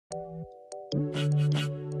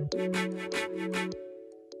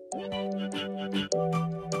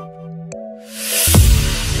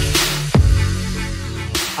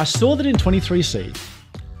I saw that in 23C,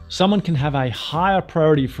 someone can have a higher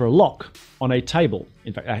priority for a lock on a table,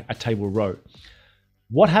 in fact, a table row.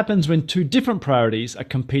 What happens when two different priorities are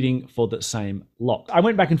competing for the same lock? I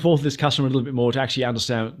went back and forth with this customer a little bit more to actually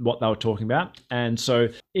understand what they were talking about. And so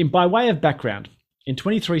by way of background, in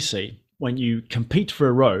 23C, when you compete for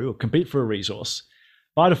a row or compete for a resource,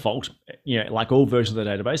 by default, like all versions of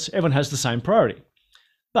the database, everyone has the same priority.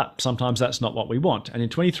 But sometimes that's not what we want. And in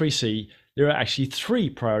 23C, there are actually three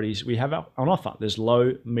priorities we have on offer. There's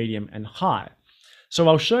low, medium, and high. So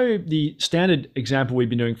I'll show you the standard example we've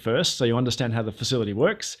been doing first, so you understand how the facility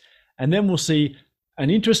works. And then we'll see an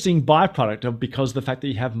interesting byproduct of because of the fact that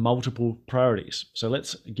you have multiple priorities. So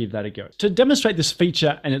let's give that a go. To demonstrate this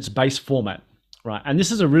feature in its base format, right? And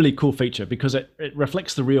this is a really cool feature because it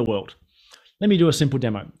reflects the real world. Let me do a simple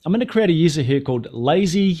demo. I'm going to create a user here called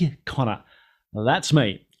Lazy Connor. Now that's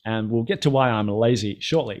me, and we'll get to why I'm lazy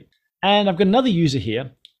shortly. And I've got another user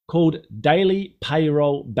here called Daily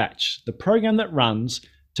Payroll Batch, the program that runs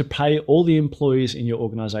to pay all the employees in your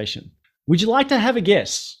organization. Would you like to have a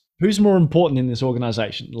guess? Who's more important in this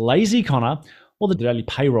organization, Lazy Connor or the Daily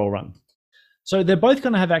Payroll run? So they're both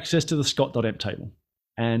going to have access to the scott.emp table.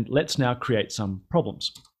 And let's now create some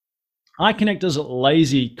problems. I connect as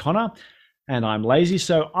Lazy Connor, and I'm lazy,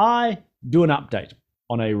 so I do an update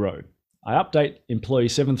on a row. I update employee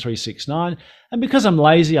 7369, and because I'm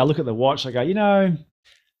lazy, I look at the watch, I go,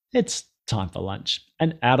 it's time for lunch,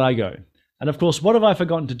 and out I go. And of course, what have I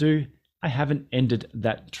forgotten to do? I haven't ended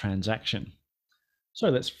that transaction. So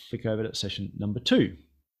let's flick over to session number 2.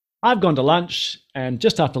 I've gone to lunch, and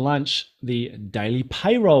just after lunch, the daily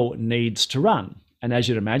payroll needs to run. And as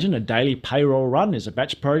you'd imagine, a daily payroll run is a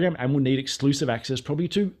batch program and will need exclusive access probably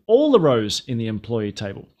to all the rows in the employee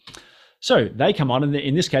table. So they come on, and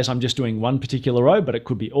in this case, I'm just doing one particular row, but it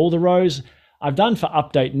could be all the rows. I've done for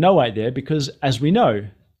update no wait there because, as we know,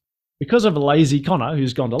 because of a Lazy Connor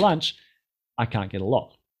who's gone to lunch, I can't get a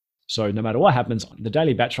lock. So no matter what happens, the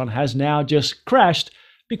daily batch run has now just crashed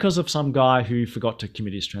because of some guy who forgot to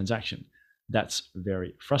commit his transaction. That's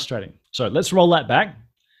very frustrating. So let's roll that back.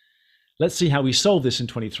 Let's see how we solve this in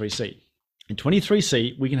 23C. In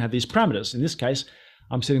 23C, we can have these parameters. In this case,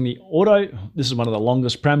 I'm setting the auto, this is one of the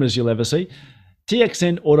longest parameters you'll ever see,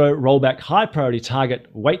 TXN auto rollback high priority target,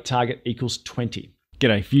 wait target equals 20.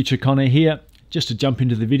 G'day, Future Connor here. Just to jump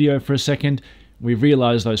into the video for a second, we've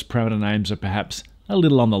realized those parameter names are perhaps a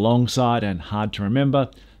little on the long side and hard to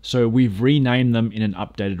remember, so we've renamed them in an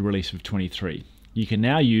updated release of 23. You can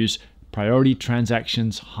now use priority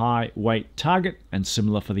transactions, high, wait, target, and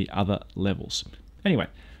similar for the other levels. Anyway,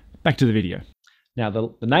 back to the video. Now,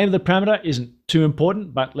 the name of the parameter isn't too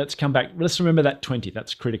important, but let's come back. Let's remember that 20.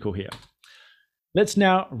 That's critical here. Let's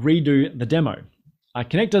now redo the demo. I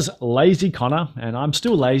connect as Lazy Connor, and I'm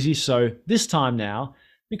still lazy, so this time now,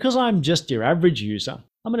 because I'm just your average user,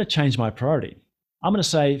 I'm going to change my priority. I'm going to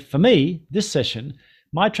say, for me, this session,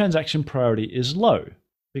 my transaction priority is low,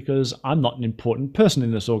 because I'm not an important person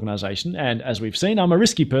in this organization, and as we've seen, I'm a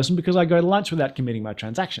risky person because I go to lunch without committing my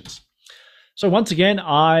transactions. So once again,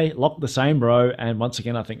 I lock the same row, and once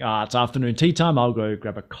again, I think, it's afternoon tea time, I'll go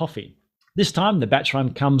grab a coffee. This time, the batch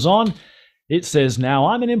run comes on. It says now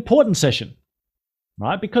I'm an important session,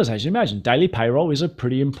 right? Because as you imagine, daily payroll is a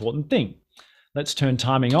pretty important thing. Let's turn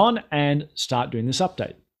timing on and start doing this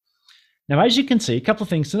update. Now, as you can see, a couple of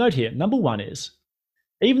things to note here. Number one is,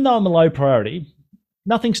 even though I'm a low priority,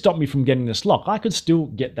 nothing stopped me from getting this lock. I could still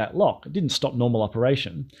get that lock. It didn't stop normal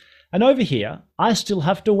operation. And over here, I still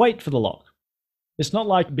have to wait for the lock. It's not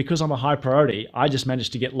like because I'm a high priority, I just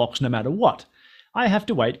managed to get locks no matter what. I have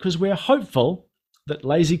to wait because we're hopeful that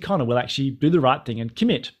Lazy Connor will actually do the right thing and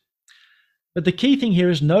commit. But the key thing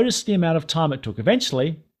here is notice the amount of time it took.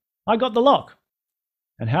 Eventually, I got the lock.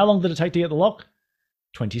 And how long did it take to get the lock?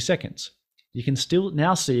 20 seconds. You can still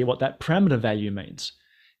now see what that parameter value means.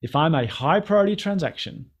 If I'm a high priority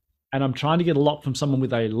transaction and I'm trying to get a lock from someone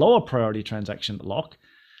with a lower priority transaction lock,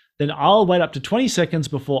 then I'll wait up to 20 seconds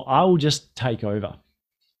before I will just take over.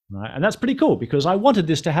 Right? And that's pretty cool because I wanted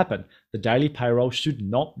this to happen. The daily payroll should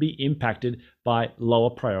not be impacted by lower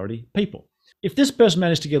priority people. If this person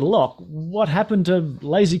managed to get a lock, what happened to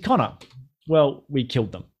Lazy Connor? Well, we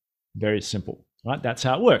killed them. Very simple, right? That's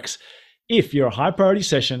how it works. If you're a high priority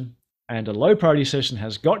session and a low priority session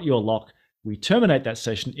has got your lock, we terminate that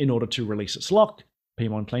session in order to release its lock.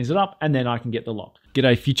 Pmon cleans it up, and then I can get the lock.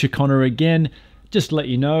 G'day, Future Connor again. Just to let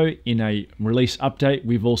you know, in a release update,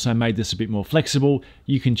 we've also made this a bit more flexible.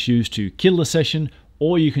 You can choose to kill the session,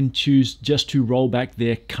 or you can choose just to roll back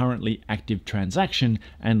their currently active transaction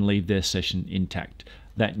and leave their session intact.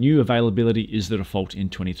 that new availability is the default in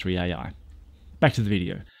 23 AI. Back to the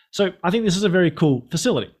video. So I think this is a very cool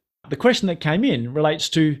facility. The question that came in relates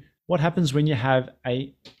to what happens when you have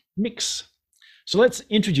a mix. So let's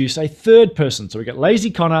introduce a third person. So we've got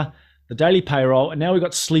Lazy Connor, the daily payroll, and now we've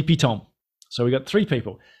got Sleepy Tom. So we've got 3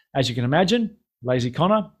 people. As you can imagine, Lazy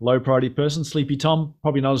Connor, low priority person, Sleepy Tom,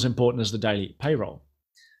 probably not as important as the daily payroll.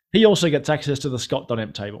 He also gets access to the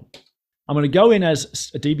scott.emp table. I'm going to go in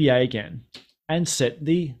as a DBA again and set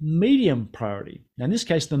the medium priority. Now in this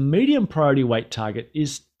case, the medium priority weight target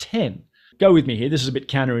is 10. Go with me here. This is a bit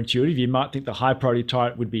counterintuitive. You might think the high priority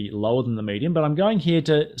target would be lower than the medium, but I'm going here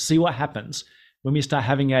to see what happens when we start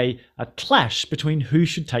having a clash between who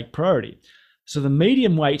should take priority. So the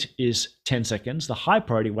medium weight is 10 seconds. The high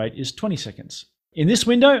priority weight is 20 seconds. In this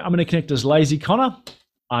window, I'm going to connect as Lazy Connor.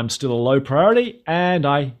 I'm still a low priority and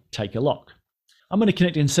I take a lock. I'm going to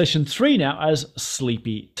connect in session 3 now as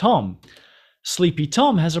Sleepy Tom. Sleepy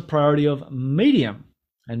Tom has a priority of medium,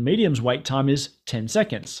 and medium's wait time is 10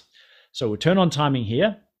 seconds. So we'll turn on timing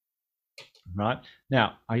here. Right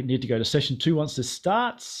now, I need to go to session 2 once this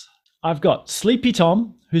starts. I've got Sleepy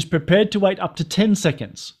Tom, who's prepared to wait up to 10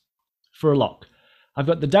 seconds for a lock. I've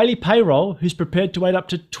got the daily payroll, who's prepared to wait up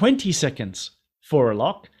to 20 seconds for a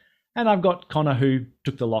lock. And I've got Connor, who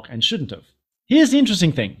took the lock and shouldn't have. Here's the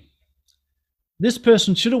interesting thing. This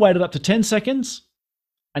person should have waited up to 10 seconds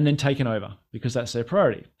and then taken over because that's their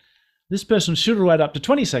priority. This person should have waited up to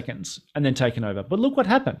 20 seconds and then taken over. But look what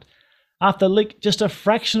happened. After just a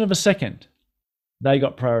fraction of a second, they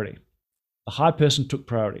got priority. The high person took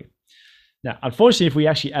priority. Now, unfortunately, if we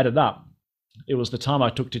actually added up, it was the time I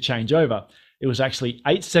took to change over. It was actually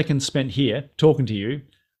 8 seconds spent here talking to you,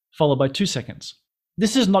 followed by 2 seconds.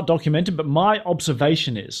 This is not documented, but my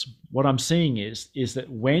observation is, what I'm seeing is that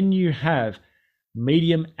when you have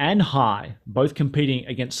medium and high both competing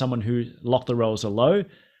against someone who locked the roles are low,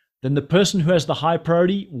 then the person who has the high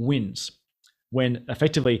priority wins. When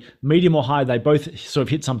effectively medium or high, they both sort of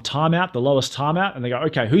hit some timeout, the lowest timeout, and they go,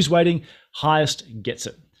 okay, who's waiting? Highest gets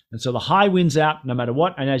it. And so the high wins out no matter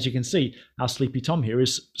what. And as you can see, our Sleepy Tom here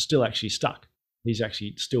is still actually stuck. He's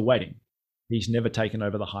actually still waiting. He's never taken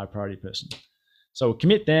over the high priority person. So we'll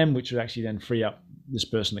commit them, which would actually then free up this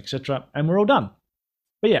person, etc. And we're all done.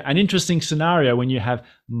 But yeah, an interesting scenario when you have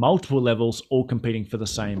multiple levels all competing for the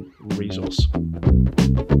same resource.